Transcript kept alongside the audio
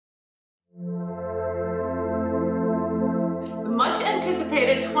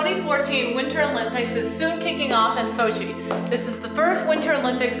anticipated 2014 Winter Olympics is soon kicking off in Sochi. This is the first Winter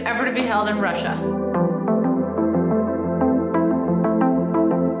Olympics ever to be held in Russia.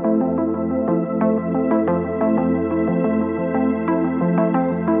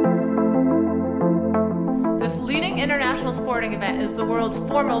 This leading international sporting event is the world's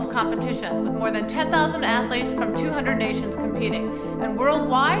foremost competition, with more than 10,000 athletes from 200 nations competing. And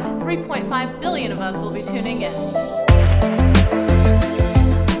worldwide, 3.5 billion of us will be tuning in.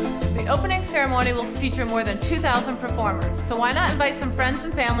 The opening ceremony will feature more than 2,000 performers, so why not invite some friends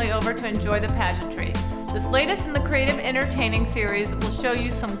and family over to enjoy the pageantry? This latest in the creative entertaining series will show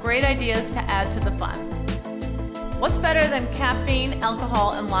you some great ideas to add to the fun. What's better than caffeine,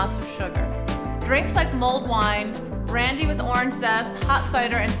 alcohol, and lots of sugar? Drinks like mulled wine, brandy with orange zest, hot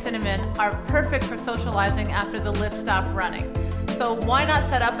cider, and cinnamon are perfect for socializing after the lift stopped running. So why not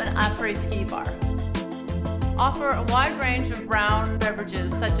set up an après-ski bar? Offer a wide range of brown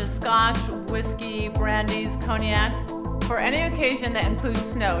beverages such as scotch, whiskey, brandies, cognacs. For any occasion that includes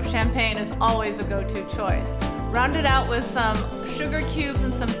snow, champagne is always a go-to choice. Round it out with some sugar cubes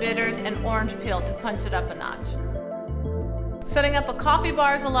and some bitters and orange peel to punch it up a notch. Setting up a coffee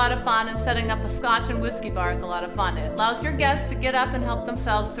bar is a lot of fun, and setting up a scotch and whiskey bar is a lot of fun. It allows your guests to get up and help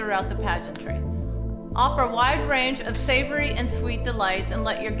themselves throughout the pageantry. Offer a wide range of savory and sweet delights and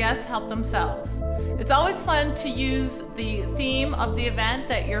let your guests help themselves. It's always fun to use the theme of the event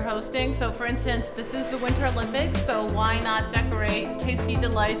that you're hosting. So for instance, this is the Winter Olympics, so why not decorate tasty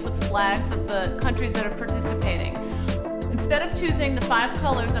delights with flags of the countries that are participating? Instead of choosing the 5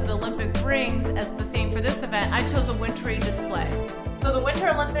 colors of the Olympic rings as the theme for this event, I chose a wintry display. So the Winter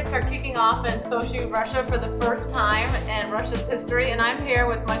Olympics are kicking off in Sochi, Russia for the first time in Russia's history, and I'm here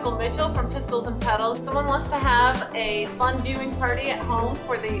with Michael Mitchell from Pistols and Pedals. Someone wants to have a fun viewing party at home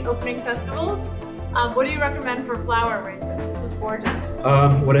for the opening festivals. What do you recommend for flower arrangements? This is gorgeous.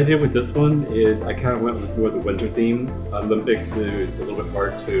 What I did with this one is I kind of went with more the winter theme. Olympics is a little bit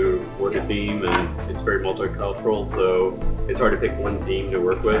hard to work a theme, and it's very multicultural, so it's hard to pick one theme to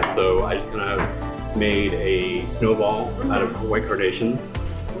work with. So I just kind of made a snowball out of white carnations,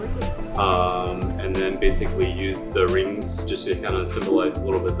 and then basically used the rings just to kind of symbolize a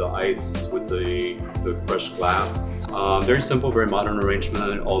little bit the ice with the crushed glass. Very simple, very modern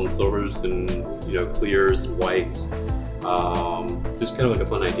arrangement, all in silvers and clears and whites. Just kind of like a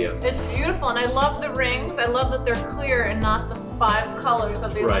fun idea. It's beautiful, and I love the rings. I love that they're clear and not the 5 colors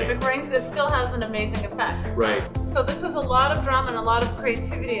of the Olympic rings. It still has an amazing effect. Right. So this is a lot of drama and a lot of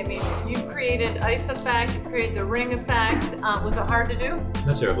creativity. I mean, you created ice effect, you created the ring effect. Was it hard to do?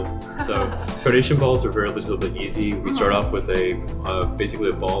 Not terribly. So carnation balls are relatively easy. We start off with basically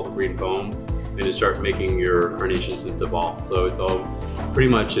a ball of green foam, and you start making your carnations into the ball. So it's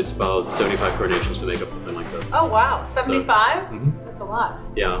about 75 carnations to make up something like this. Oh wow, 75? So, That's a lot.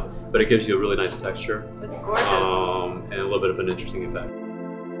 Yeah, but it gives you a really nice texture. It's gorgeous. And a little bit of an interesting effect.